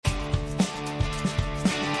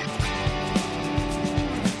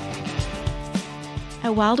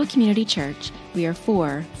At Wildwood Community Church, we are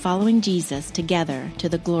for following Jesus together to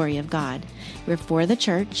the glory of God. We're for the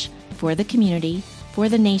church, for the community, for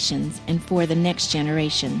the nations, and for the next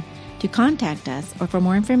generation. To contact us or for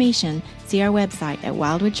more information, see our website at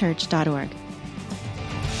wildwoodchurch.org.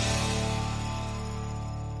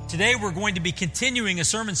 Today we're going to be continuing a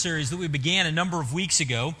sermon series that we began a number of weeks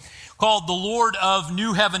ago called The Lord of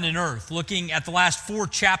New Heaven and Earth, looking at the last 4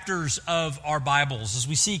 chapters of our Bibles as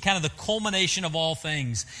we see kind of the culmination of all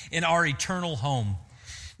things in our eternal home.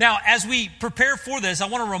 Now, as we prepare for this, I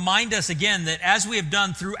want to remind us again that as we have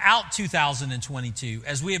done throughout 2022,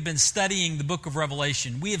 as we have been studying the book of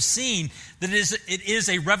Revelation, we have seen that it is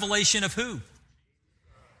a revelation of who?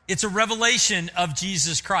 It's a revelation of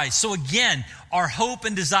Jesus Christ. So again, our hope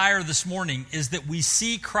and desire this morning is that we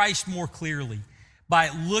see Christ more clearly by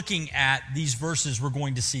looking at these verses we're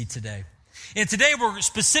going to see today. And today we're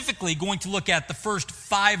specifically going to look at the first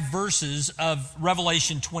 5 verses of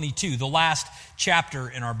Revelation 22, the last chapter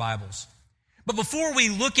in our Bibles. But before we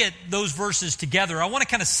look at those verses together, I want to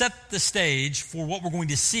kind of set the stage for what we're going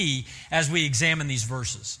to see as we examine these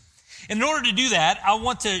verses. And in order to do that, I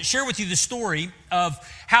want to share with you the story of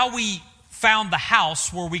how we found the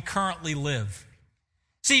house where we currently live.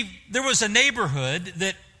 See, there was a neighborhood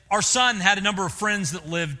that our son had a number of friends that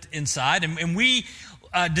lived inside, and we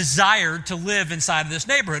desired to live inside of this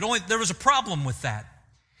neighborhood. Only there was a problem with that.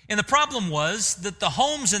 And the problem was that the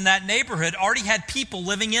homes in that neighborhood already had people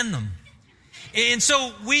living in them. And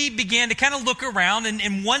so we began to kind of look around,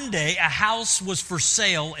 and one day a house was for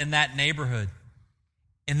sale in that neighborhood.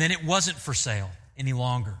 And then it wasn't for sale any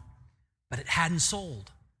longer, but it hadn't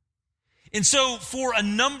sold. And so for a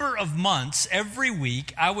number of months, every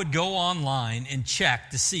week, I would go online and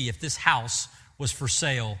check to see if this house was for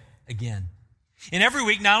sale again. And every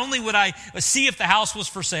week, not only would I see if the house was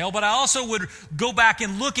for sale, but I also would go back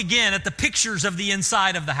and look again at the pictures of the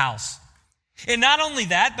inside of the house. And not only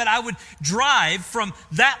that, but I would drive from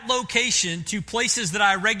that location to places that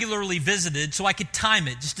I regularly visited so I could time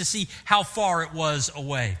it just to see how far it was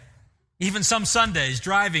away. Even some Sundays,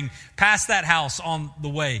 driving past that house on the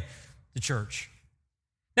way to church.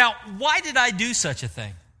 Now, why did I do such a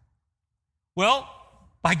thing? Well,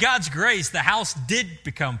 by God's grace, the house did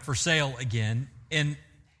become for sale again, and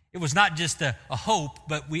it was not just a hope,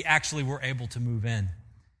 but we actually were able to move in.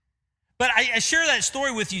 But I share that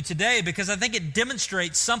story with you today because I think it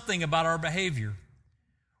demonstrates something about our behavior.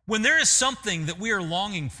 When there is something that we are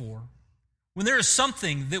longing for, when there is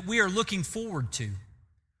something that we are looking forward to,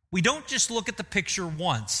 we don't just look at the picture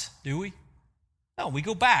once, do we? No, we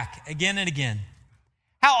go back again and again.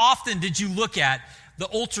 How often did you look at the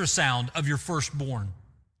ultrasound of your firstborn?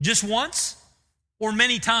 Just once? Or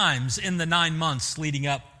many times in the 9 months leading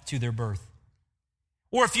up to their birth?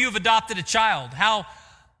 Or if you have adopted a child, how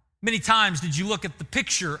many times did you look at the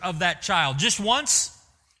picture of that child? Just once?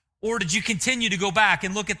 Or did you continue to go back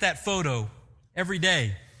and look at that photo every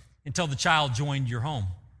day until the child joined your home?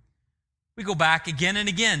 We go back again and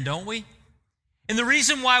again, don't we? And the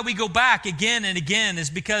reason why we go back again and again is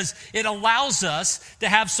because it allows us to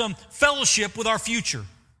have some fellowship with our future.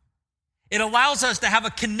 It allows us to have a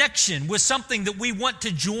connection with something that we want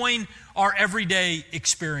to join our everyday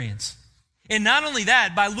experience. And not only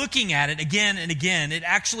that, by looking at it again and again, it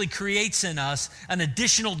actually creates in us an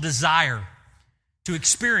additional desire to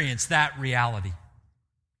experience that reality.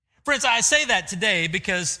 Friends, I say that today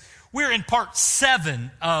because we're in part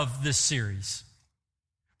 7 of this series.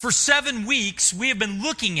 For 7 weeks, we have been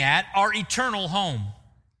looking at our eternal home.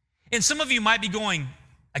 And some of you might be going,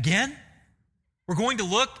 again? We're going to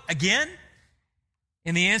look again?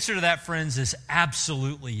 And the answer to that, friends, is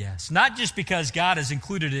absolutely yes. Not just because God has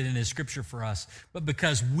included it in His Scripture for us, but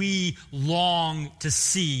because we long to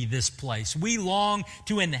see this place. We long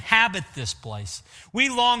to inhabit this place. We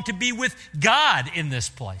long to be with God in this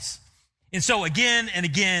place. And so again and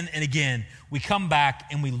again and again, we come back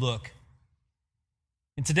and we look.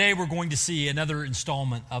 And today we're going to see another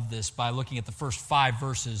installment of this by looking at the first 5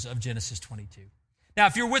 verses of Genesis 22. Now,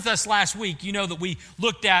 if you're with us last week, you know that we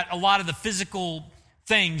looked at a lot of the physical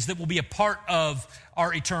things that will be a part of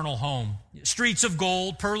our eternal home. Streets of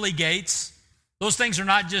gold, pearly gates. Those things are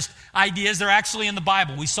not just ideas, they're actually in the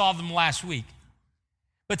Bible. We saw them last week.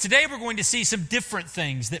 But today we're going to see some different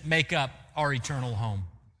things that make up our eternal home.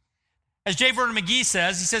 As J. Vernon McGee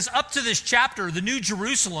says, he says, up to this chapter, the New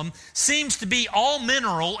Jerusalem seems to be all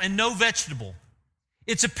mineral and no vegetable.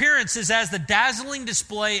 Its appearance is as the dazzling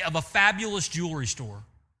display of a fabulous jewelry store.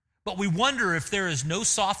 But we wonder if there is no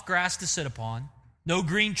soft grass to sit upon, no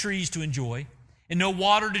green trees to enjoy, and no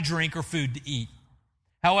water to drink or food to eat.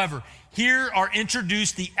 However, here are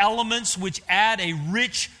introduced the elements which add a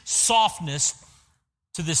rich softness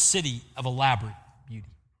to this city of elaborate beauty.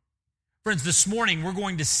 Friends, this morning we're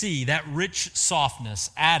going to see that rich softness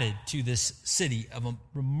added to this city of a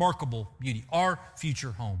remarkable beauty, our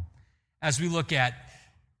future home, as we look at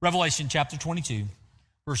Revelation chapter 22,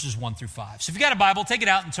 verses 1 through 5. So if you've got a Bible, take it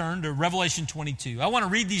out and turn to Revelation 22. I want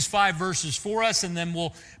to read these 5 verses for us, and then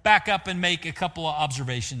we'll back up and make a couple of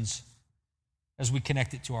observations as we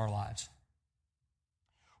connect it to our lives.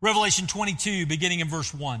 Revelation 22, beginning in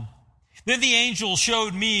verse 1. Then the angel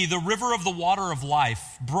showed me the river of the water of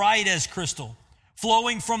life, bright as crystal,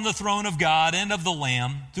 flowing from the throne of God and of the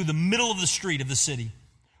Lamb through the middle of the street of the city.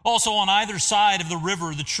 Also on either side of the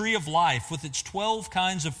river, the tree of life with its 12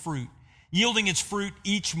 kinds of fruit, yielding its fruit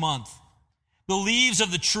each month. The leaves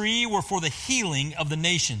of the tree were for the healing of the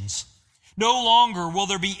nations. No longer will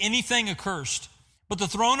there be anything accursed, but the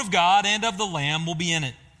throne of God and of the Lamb will be in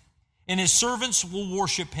it, and his servants will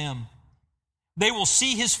worship him. They will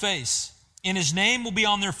see his face, and his name will be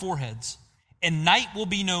on their foreheads, and night will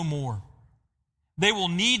be no more. They will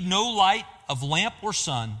need no light of lamp or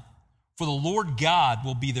sun, for the Lord God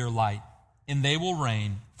will be their light, and they will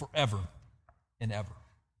reign forever and ever.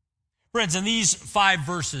 Friends, in these 5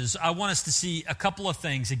 verses, I want us to see a couple of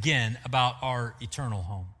things, again, about our eternal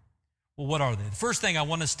home. Well, what are they? The first thing I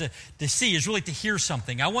want us to see is really to hear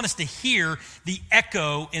something. I want us to hear the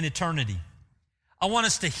echo in eternity. I want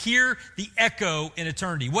us to hear the echo in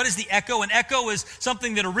eternity. What is the echo? An echo is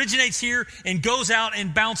something that originates here and goes out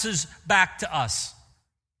and bounces back to us.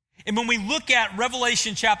 And when we look at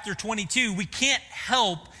Revelation chapter 22, we can't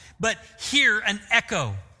help but hear an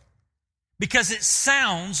echo because it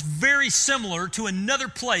sounds very similar to another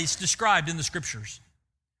place described in the Scriptures.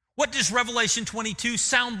 What does Revelation 22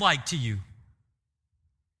 sound like to you?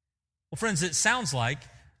 Well, friends, it sounds like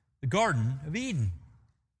the Garden of Eden.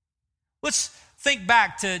 Let's think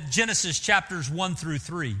back to Genesis chapters 1 through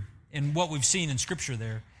 3 and what we've seen in Scripture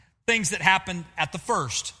there. Things that happened at the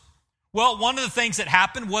first. Well, one of the things that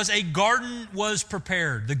happened was a garden was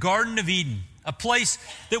prepared, the Garden of Eden, a place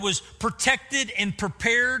that was protected and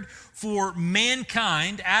prepared for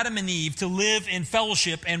mankind, Adam and Eve, to live in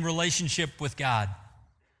fellowship and relationship with God.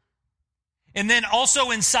 And then also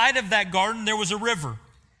inside of that garden, there was a river.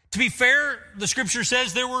 To be fair, the Scripture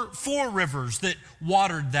says there were 4 rivers that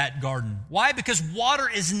watered that garden. Why? Because water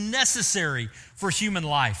is necessary for human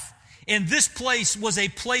life. And this place was a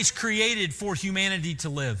place created for humanity to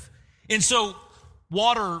live. And so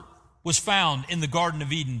water was found in the Garden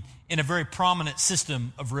of Eden in a very prominent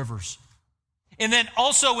system of rivers. And then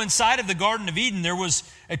also inside of the Garden of Eden, there was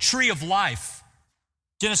a tree of life.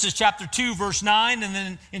 Genesis chapter 2, verse 9, and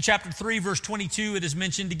then in chapter 3, verse 22, it is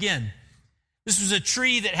mentioned again. This was a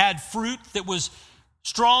tree that had fruit that was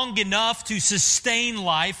strong enough to sustain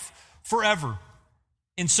life forever.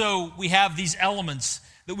 And so we have these elements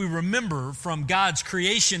that we remember from God's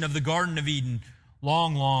creation of the Garden of Eden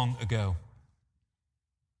long, long ago.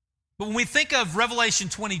 But when we think of Revelation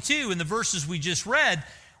 22 and the verses we just read,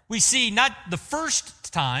 we see not the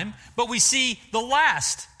first time, but we see the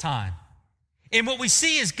last time. And what we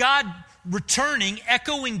see is God returning,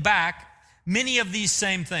 echoing back many of these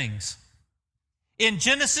same things. In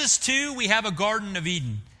Genesis 2, we have a Garden of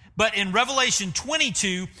Eden. But in Revelation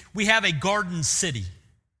 22, we have a garden city.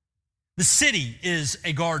 The city is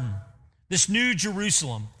a garden. This new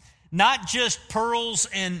Jerusalem. Not just pearls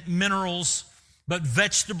and minerals, but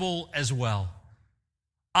vegetable as well.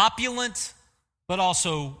 Opulent, but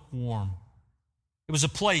also warm. It was a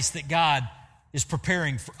place that God is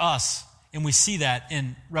preparing for us, and we see that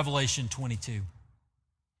in Revelation 22.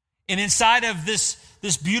 And inside of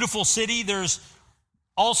this beautiful city, there's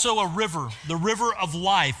also a river, the river of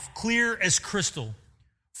life, clear as crystal,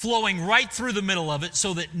 flowing right through the middle of it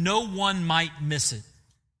so that no one might miss it.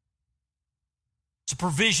 It's a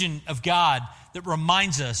provision of God that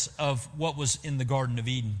reminds us of what was in the Garden of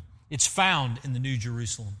Eden. It's found in the New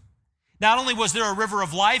Jerusalem. Not only was there a river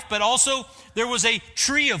of life, but also there was a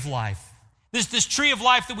tree of life. This tree of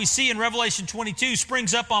life that we see in Revelation 22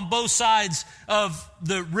 springs up on both sides of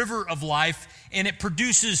the river of life, and it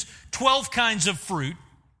produces 12 kinds of fruit,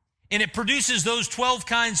 and it produces those 12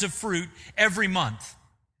 kinds of fruit every month.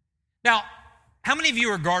 Now, how many of you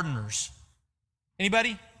are gardeners?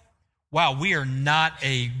 Anybody? Wow, we are not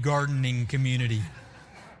a gardening community.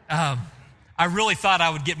 I really thought I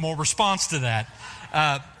would get more response to that.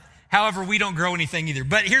 However, we don't grow anything either.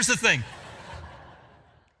 But here's the thing.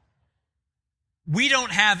 We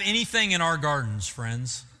don't have anything in our gardens,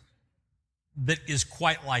 friends, that is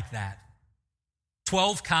quite like that.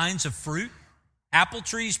 12 kinds of fruit. Apple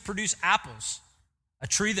trees produce apples. A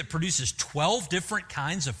tree that produces 12 different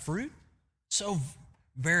kinds of fruit? So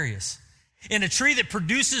various. And a tree that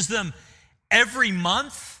produces them every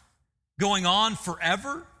month, going on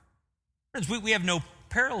forever. Friends, we have no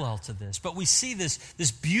parallel to this, but we see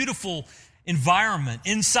this beautiful environment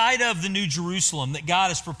inside of the New Jerusalem that God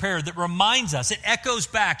has prepared that reminds us, it echoes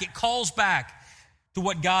back, it calls back to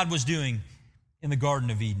what God was doing in the Garden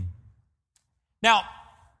of Eden. Now,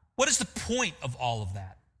 what is the point of all of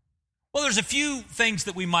that? Well, there's a few things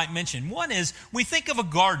that we might mention. One is, we think of a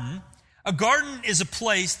garden. A garden is a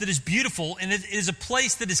place that is beautiful, and it is a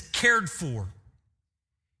place that is cared for.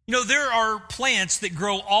 You know, there are plants that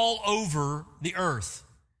grow all over the earth,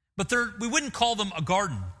 but we wouldn't call them a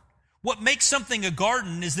garden. What makes something a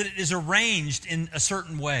garden is that it is arranged in a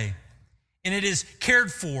certain way, and it is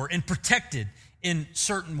cared for and protected in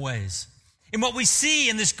certain ways. And what we see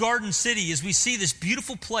in this garden city is we see this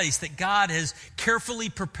beautiful place that God has carefully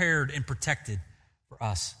prepared and protected for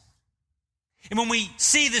us. And when we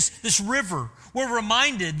see this river, we're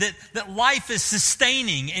reminded that life is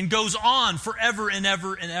sustaining and goes on forever and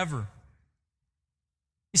ever and ever.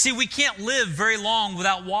 You see, we can't live very long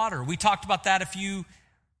without water. We talked about that a few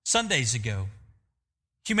Sundays ago.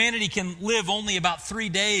 Humanity can live only about 3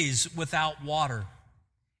 days without water.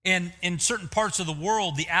 And in certain parts of the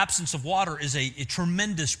world, the absence of water is a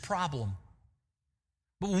tremendous problem.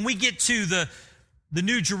 But when we get to the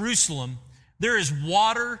New Jerusalem, there is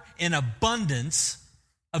water in abundance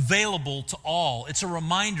available to all. It's a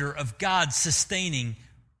reminder of God's sustaining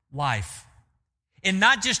life. And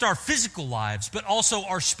not just our physical lives, but also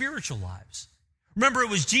our spiritual lives. Remember, it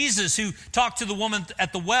was Jesus who talked to the woman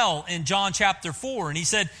at the well in John chapter 4, and he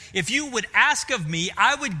said, if you would ask of me,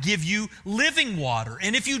 I would give you living water.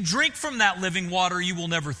 And if you drink from that living water, you will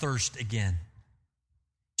never thirst again.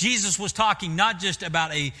 Jesus was talking not just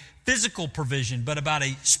about a physical provision, but about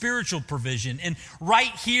a spiritual provision. And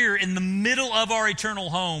right here in the middle of our eternal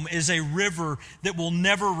home is a river that will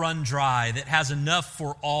never run dry, that has enough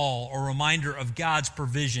for all, a reminder of God's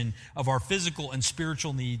provision of our physical and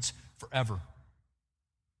spiritual needs forever.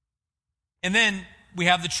 And then we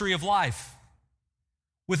have the tree of life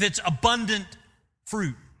with its abundant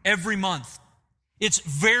fruit every month. Its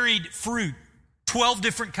varied fruit, 12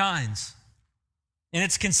 different kinds. And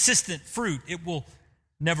its consistent fruit, it will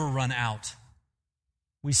never run out.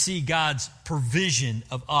 We see God's provision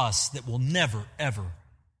of us that will never, ever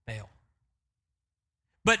fail.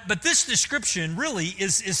 But this description really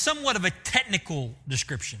is somewhat of a technical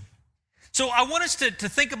description. So I want us to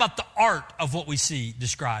think about the art of what we see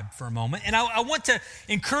described for a moment. And I want to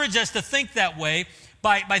encourage us to think that way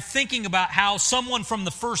by thinking about how someone from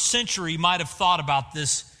the first century might have thought about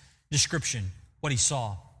this description, what he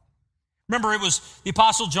saw. Remember, it was the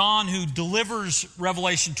Apostle John who delivers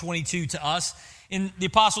Revelation 22 to us. And the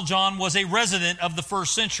Apostle John was a resident of the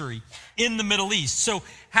first century in the Middle East. So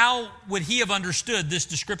how would he have understood this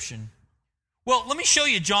description? Well, let me show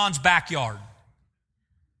you John's backyard.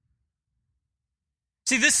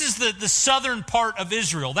 See, this is the southern part of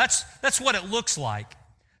Israel. That's what it looks like.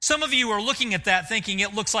 Some of you are looking at that thinking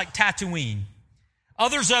it looks like Tatooine.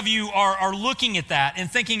 Others of you are looking at that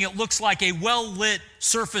and thinking it looks like a well-lit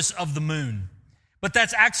surface of the moon. But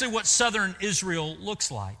that's actually what southern Israel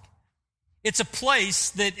looks like. It's a place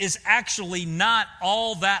that is actually not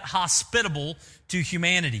all that hospitable to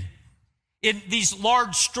humanity. In these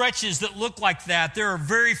large stretches that look like that, there are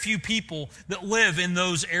very few people that live in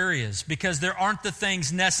those areas because there aren't the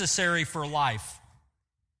things necessary for life.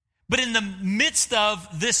 But in the midst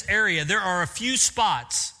of this area, there are a few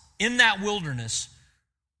spots in that wilderness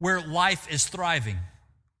where life is thriving.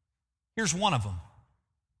 Here's one of them.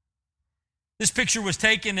 This picture was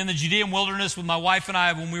taken in the Judean wilderness with my wife and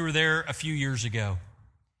I when we were there a few years ago.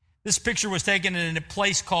 This picture was taken in a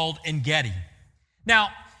place called En-Gedi. Now,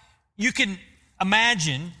 you can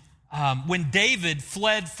imagine when David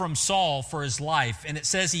fled from Saul for his life, and it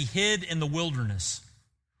says he hid in the wilderness.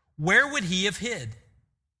 Where would he have hid?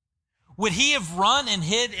 Would he have run and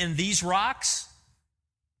hid in these rocks?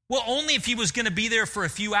 Well, only if he was going to be there for a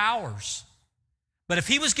few hours. But if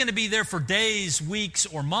he was going to be there for days, weeks,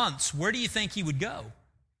 or months, where do you think he would go?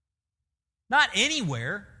 Not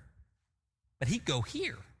anywhere, but he'd go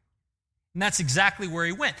here. And that's exactly where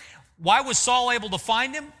he went. Why was Saul able to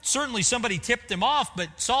find him? Certainly somebody tipped him off, but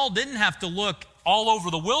Saul didn't have to look all over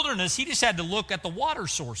the wilderness. He just had to look at the water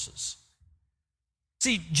sources.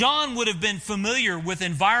 See, John would have been familiar with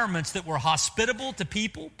environments that were hospitable to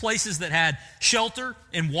people, places that had shelter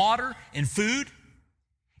and water and food,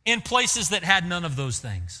 and places that had none of those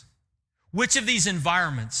things. Which of these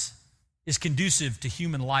environments is conducive to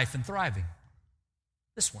human life and thriving?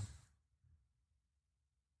 This one.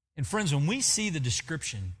 And friends, when we see the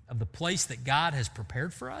description of the place that God has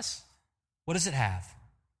prepared for us, what does it have?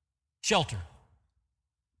 Shelter,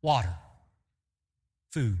 water,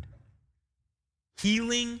 food.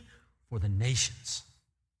 Healing for the nations.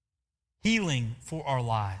 Healing for our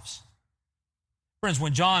lives. Friends,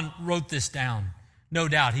 when John wrote this down, no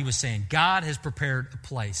doubt he was saying, God has prepared a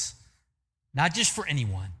place, not just for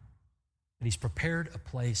anyone, but he's prepared a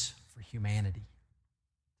place for humanity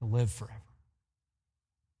to live forever.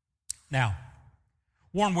 Now,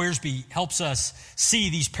 Warren Wiersbe helps us see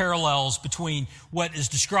these parallels between what is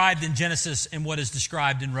described in Genesis and what is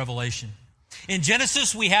described in Revelation. In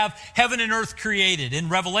Genesis, we have heaven and earth created. In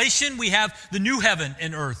Revelation, we have the new heaven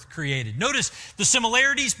and earth created. Notice the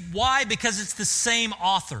similarities. Why? Because it's the same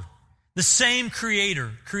author, the same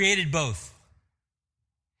creator created both.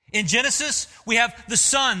 In Genesis, we have the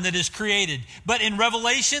sun that is created. But in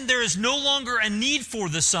Revelation, there is no longer a need for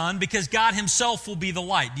the sun because God himself will be the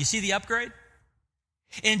light. Do you see the upgrade?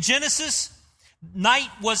 In Genesis, night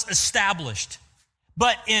was established.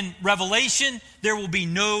 But in Revelation, there will be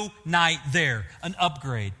no night there, an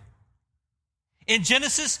upgrade. In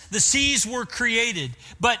Genesis, the seas were created.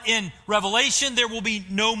 But in Revelation, there will be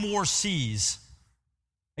no more seas.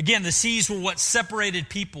 Again, the seas were what separated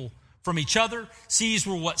people from each other. Seas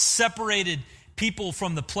were what separated people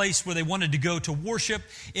from the place where they wanted to go to worship.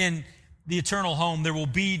 In the eternal home, there will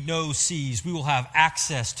be no seas. We will have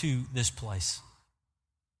access to this place.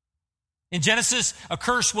 In Genesis, a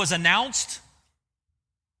curse was announced.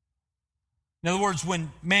 In other words,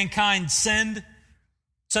 when mankind sinned,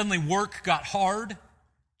 suddenly work got hard,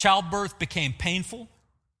 childbirth became painful.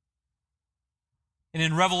 And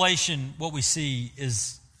in Revelation, what we see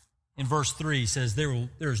is, in verse 3, says there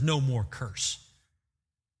is no more curse.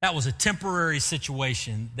 That was a temporary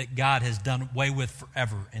situation that God has done away with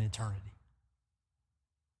forever in eternity.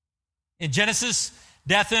 In Genesis,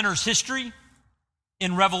 death enters history.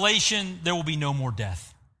 In Revelation, there will be no more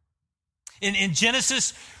death. In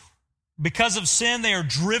Genesis, because of sin, they are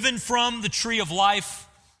driven from the tree of life.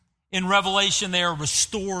 In Revelation, they are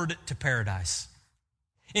restored to paradise.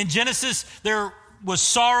 In Genesis, there was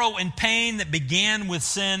sorrow and pain that began with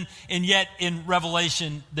sin, and yet in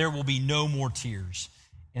Revelation, there will be no more tears,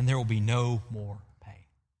 and there will be no more pain.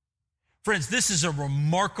 Friends, this is a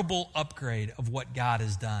remarkable upgrade of what God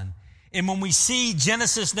has done. And when we see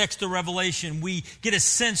Genesis next to Revelation, we get a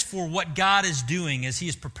sense for what God is doing as he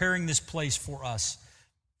is preparing this place for us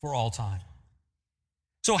for all time.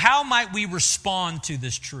 So how might we respond to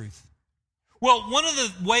this truth? Well, one of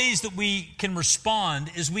the ways that we can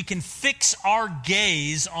respond is we can fix our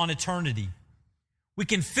gaze on eternity. We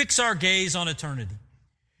can fix our gaze on eternity.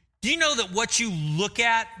 Do you know that what you look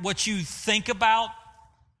at, what you think about,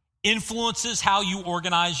 influences how you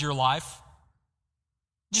organize your life?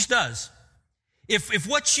 It just does. If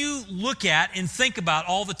what you look at and think about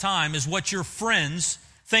all the time is what your friends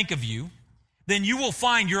think of you, then you will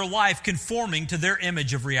find your life conforming to their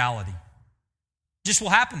image of reality. It just will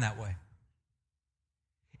happen that way.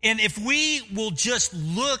 And if we will just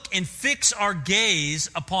look and fix our gaze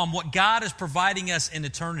upon what God is providing us in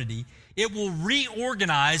eternity, it will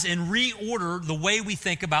reorganize and reorder the way we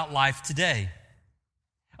think about life today.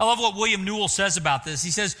 I love what William Newell says about this. He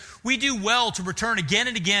says, we do well to return again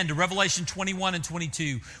and again to Revelation 21 and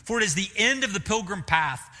 22, for it is the end of the pilgrim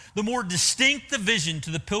path. The more distinct the vision to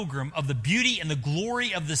the pilgrim of the beauty and the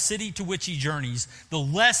glory of the city to which he journeys, the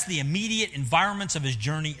less the immediate environments of his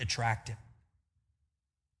journey attract him.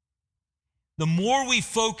 The more we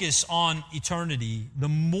focus on eternity, the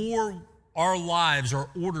more our lives are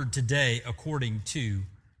ordered today according to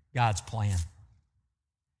God's plan.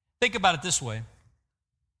 Think about it this way.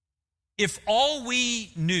 If all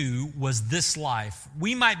we knew was this life,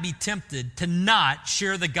 we might be tempted to not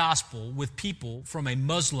share the gospel with people from a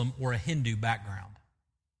Muslim or a Hindu background.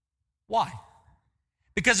 Why?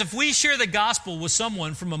 Because if we share the gospel with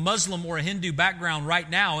someone from a Muslim or a Hindu background right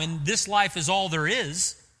now, and this life is all there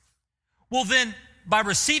is, well then, by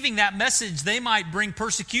receiving that message, they might bring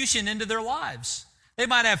persecution into their lives. They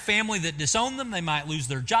might have family that disown them. They might lose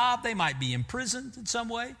their job. They might be imprisoned in some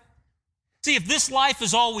way. See, if this life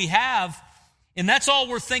is all we have, and that's all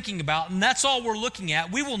we're thinking about, and that's all we're looking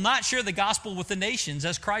at, we will not share the gospel with the nations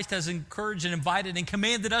as Christ has encouraged and invited and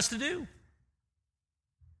commanded us to do.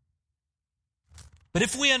 But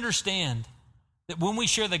if we understand that when we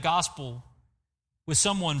share the gospel with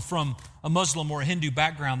someone from a Muslim or a Hindu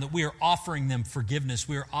background, that we are offering them forgiveness,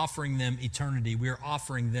 we are offering them eternity, we are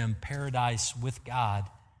offering them paradise with God,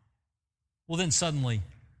 well then suddenly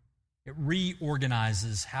it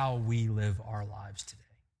reorganizes how we live our lives today.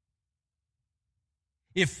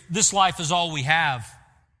 If this life is all we have,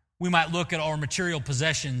 we might look at our material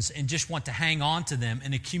possessions and just want to hang on to them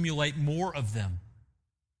and accumulate more of them.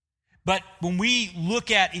 But when we look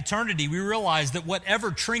at eternity, we realize that whatever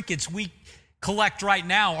trinkets we collect right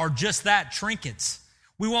now are just that, trinkets.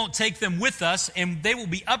 We won't take them with us, and they will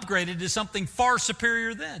be upgraded to something far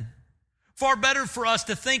superior then. Far better for us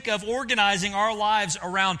to think of organizing our lives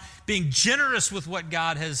around being generous with what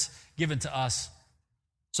God has given to us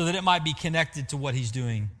so that it might be connected to what he's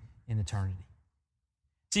doing in eternity.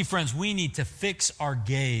 See, friends, we need to fix our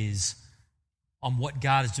gaze on what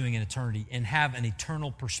God is doing in eternity and have an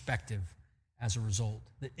eternal perspective as a result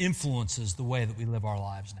that influences the way that we live our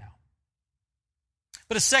lives now.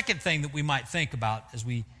 But a second thing that we might think about as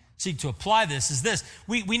we seek to apply this is this.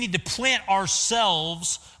 We need to plant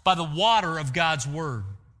ourselves by the water of God's Word.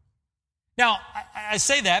 Now, I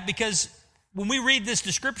say that because when we read this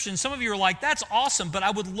description, some of you are like, that's awesome, but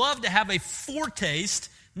I would love to have a foretaste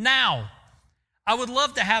now. I would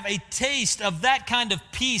love to have a taste of that kind of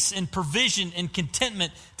peace and provision and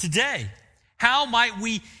contentment today. How might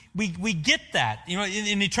we get that? You know,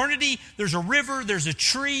 in eternity, there's a river, there's a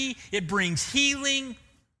tree, it brings healing.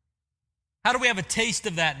 How do we have a taste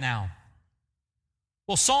of that now?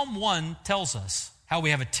 Well, Psalm 1 tells us how we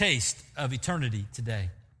have a taste of eternity today.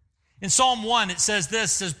 In Psalm 1, it says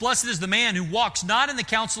this, it says, "Blessed is the man who walks not in the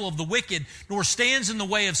counsel of the wicked, nor stands in the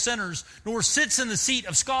way of sinners, nor sits in the seat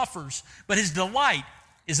of scoffers, but his delight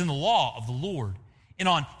is in the law of the Lord. And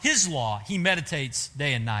on his law he meditates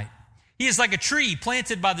day and night. He is like a tree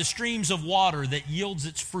planted by the streams of water that yields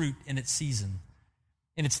its fruit in its season.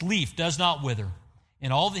 And its leaf does not wither.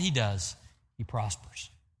 In all that he does, he prospers."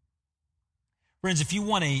 Friends, if you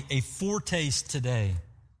want a foretaste today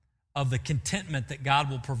of the contentment that God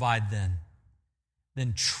will provide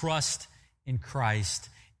then trust in Christ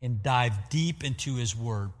and dive deep into his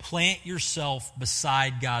Word. Plant yourself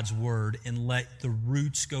beside God's Word and let the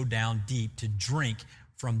roots go down deep to drink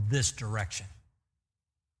from this direction.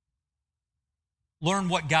 Learn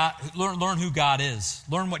who God is.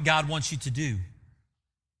 Learn what God wants you to do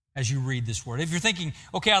as you read this Word. If you're thinking,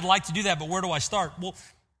 okay, I'd like to do that, but where do I start? Well,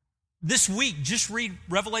 this week, just read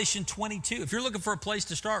Revelation 22. If you're looking for a place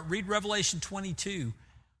to start, read Revelation 22.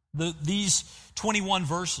 These 21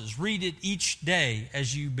 verses. Read it each day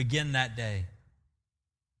as you begin that day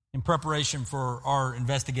in preparation for our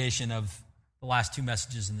investigation of the last two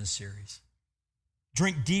messages in this series.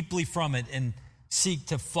 Drink deeply from it and seek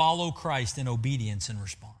to follow Christ in obedience and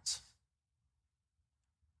response.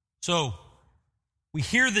 So, we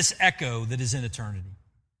hear this echo that is in eternity.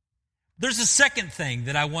 There's a second thing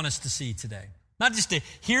that I want us to see today. Not just to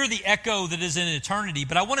hear the echo that is in eternity,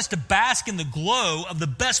 but I want us to bask in the glow of the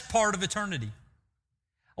best part of eternity.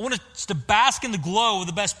 I want us to bask in the glow of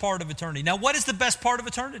the best part of eternity. Now, what is the best part of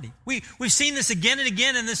eternity? We've seen this again and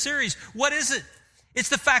again in this series. What is it? It's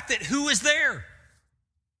the fact that who is there?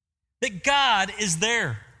 That God is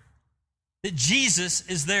there. That Jesus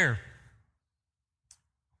is there.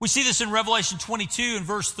 We see this in Revelation 22 and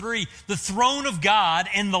verse 3. The throne of God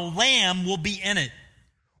and the Lamb will be in it.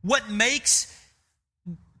 What makes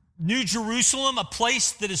New Jerusalem a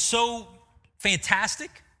place that is so fantastic?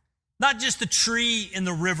 Not just the tree and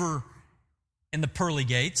the river and the pearly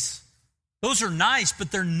gates. Those are nice, but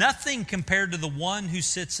they're nothing compared to the one who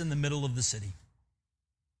sits in the middle of the city.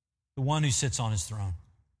 The one who sits on his throne.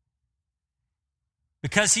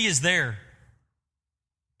 Because he is there,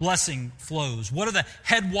 blessing flows. What are the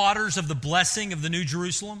headwaters of the blessing of the New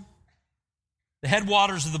Jerusalem? The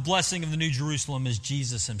headwaters of the blessing of the New Jerusalem is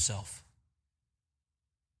Jesus himself,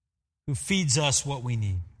 who feeds us what we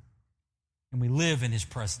need, and we live in his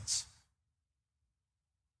presence.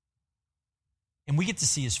 And we get to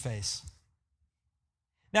see his face.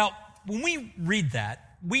 Now, when we read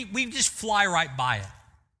that, we just fly right by it.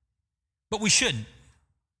 But we shouldn't.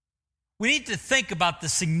 We need to think about the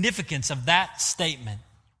significance of that statement.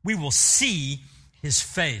 We will see his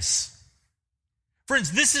face.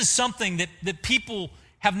 Friends, this is something that people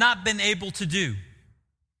have not been able to do.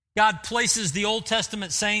 God places the Old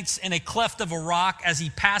Testament saints in a cleft of a rock as he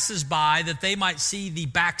passes by that they might see the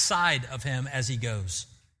backside of him as he goes.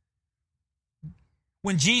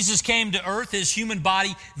 When Jesus came to earth, his human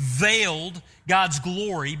body veiled God's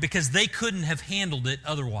glory because they couldn't have handled it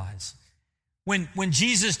otherwise. When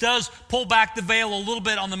Jesus does pull back the veil a little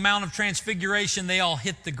bit on the Mount of Transfiguration, they all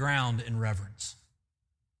hit the ground in reverence.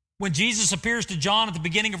 When Jesus appears to John at the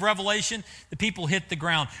beginning of Revelation, the people hit the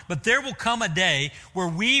ground. But there will come a day where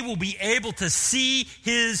we will be able to see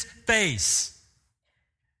his face.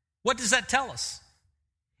 What does that tell us?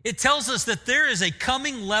 It tells us that there is a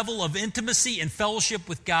coming level of intimacy and fellowship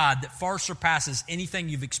with God that far surpasses anything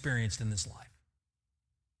you've experienced in this life.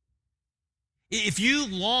 If you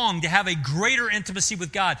long to have a greater intimacy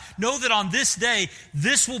with God, know that on this day,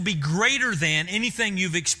 this will be greater than anything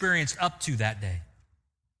you've experienced up to that day.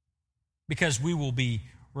 Because we will be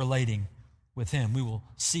relating with him. We will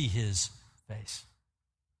see his face.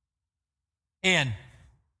 And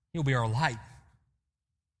he'll be our light.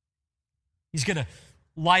 He's going to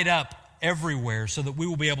light up everywhere so that we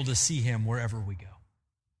will be able to see him wherever we go.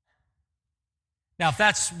 Now, if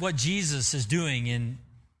that's what Jesus is doing in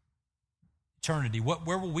eternity,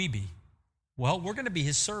 where will we be? Well, we're going to be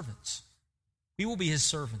his servants. We will be his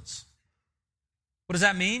servants. What does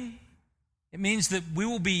that mean? It means that we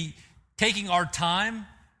will be taking our time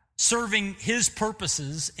serving his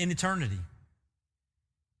purposes in eternity.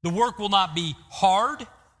 The work will not be hard,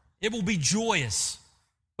 it will be joyous,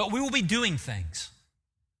 but we will be doing things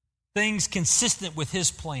consistent with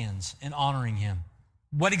his plans and honoring him.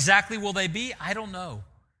 What exactly will they be? I don't know.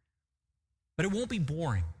 But it won't be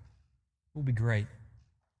boring. It will be great.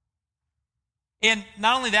 And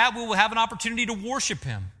not only that, we will have an opportunity to worship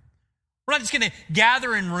him. We're not just going to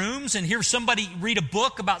gather in rooms and hear somebody read a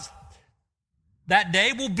book about that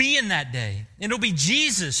day. We'll be in that day. And it'll be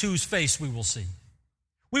Jesus whose face we will see.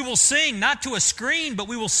 We will sing not to a screen, but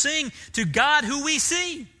we will sing to God who we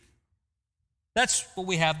see. That's what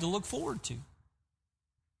we have to look forward to.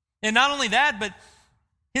 And not only that, but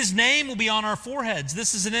his name will be on our foreheads.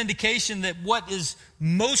 This is an indication that what is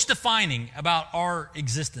most defining about our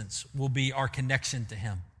existence will be our connection to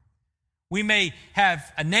him. We may have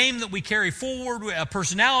a name that we carry forward, a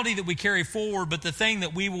personality that we carry forward, but the thing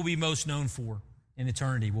that we will be most known for in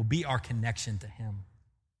eternity will be our connection to him.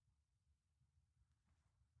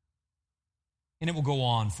 And it will go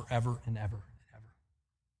on forever and ever and ever.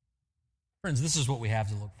 Friends, this is what we have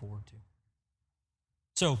to look forward to.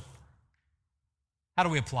 So, how do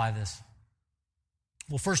we apply this?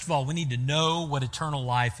 Well, first of all, we need to know what eternal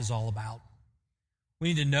life is all about. We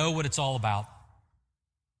need to know what it's all about.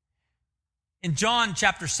 In John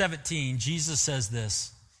chapter 17, Jesus says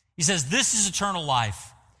this. He says, "This is eternal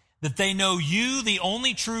life, that they know you, the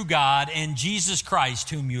only true God, and Jesus Christ,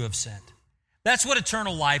 whom you have sent." That's what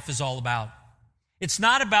eternal life is all about. It's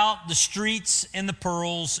not about the streets and the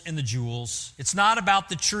pearls and the jewels. It's not about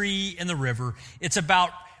the tree and the river. It's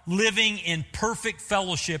about living in perfect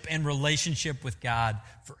fellowship and relationship with God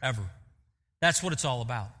forever. That's what it's all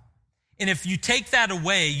about. And if you take that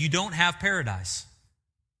away, you don't have paradise.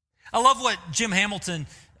 I love what Jim Hamilton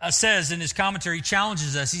says in his commentary. He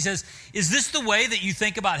challenges us. He says, is this the way that you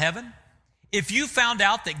think about heaven? If you found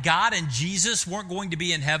out that God and Jesus weren't going to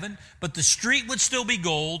be in heaven, but the street would still be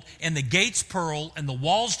gold, and the gates pearl, and the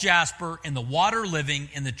walls jasper, and the water living,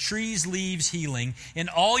 and the trees leaves healing, and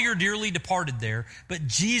all your dearly departed there, but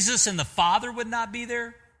Jesus and the Father would not be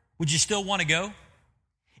there, would you still want to go?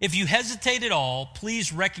 If you hesitate at all,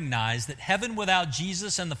 please recognize that heaven without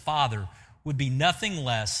Jesus and the Father would be nothing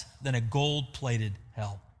less than a gold-plated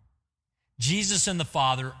hell. Jesus and the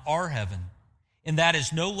Father are heaven, and that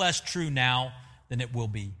is no less true now than it will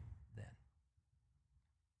be then.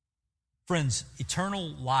 Friends, eternal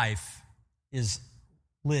life is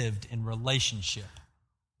lived in relationship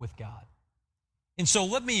with God. And so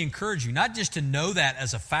let me encourage you, not just to know that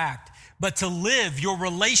as a fact, but to live your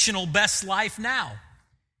relational best life now.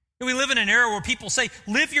 We live in an era where people say,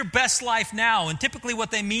 live your best life now. And typically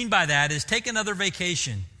what they mean by that is take another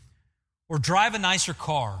vacation or drive a nicer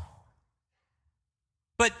car.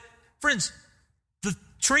 But friends, the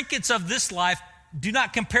trinkets of this life do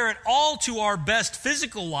not compare at all to our best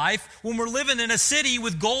physical life when we're living in a city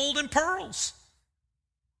with gold and pearls.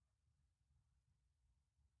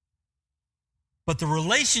 But the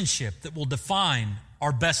relationship that will define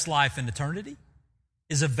our best life in eternity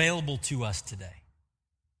is available to us today.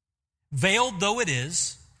 Veiled though it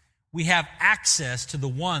is, we have access to the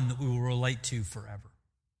one that we will relate to forever.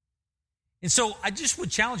 And so I just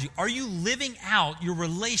would challenge you, are you living out your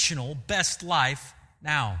relational best life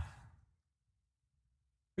now?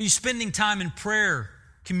 Are you spending time in prayer,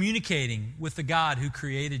 communicating with the God who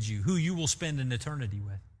created you, who you will spend an eternity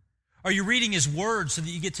with? Are you reading his word so that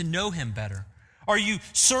you get to know him better? Are you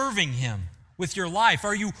serving him with your life?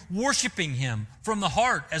 Are you worshiping him from the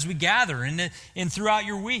heart as we gather and throughout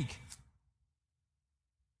your week?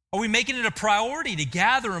 Are we making it a priority to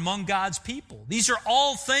gather among God's people? These are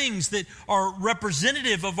all things that are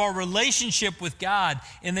representative of our relationship with God,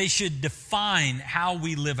 and they should define how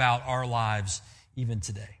we live out our lives even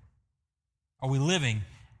today. Are we living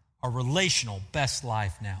our relational best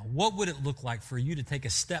life now? What would it look like for you to take a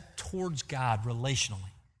step towards God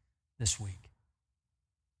relationally this week?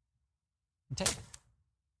 And take it.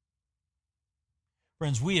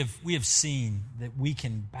 Friends, we have seen that we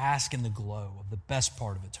can bask in the glow of the best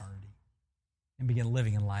part of eternity and begin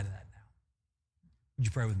living in light of that now. Would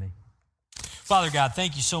you pray with me? Father God,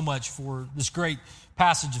 thank you so much for this great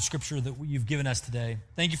passage of Scripture that you've given us today.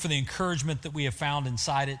 Thank you for the encouragement that we have found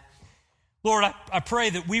inside it. Lord, I pray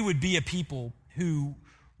that we would be a people who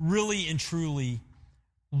really and truly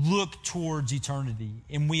look towards eternity,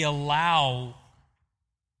 and we allow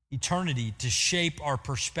eternity to shape our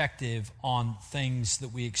perspective on things that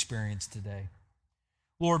we experience today.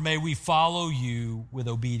 Lord, may we follow you with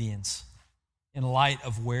obedience in light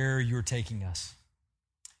of where you're taking us.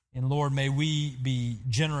 And Lord, may we be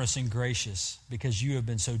generous and gracious because you have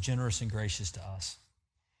been so generous and gracious to us.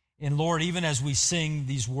 And Lord, even as we sing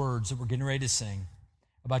these words that we're getting ready to sing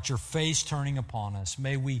about your face turning upon us,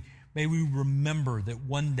 may we remember that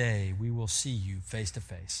one day we will see you face to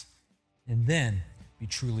face and then be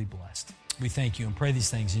truly blessed. We thank you and pray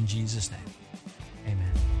these things in Jesus' name. Amen.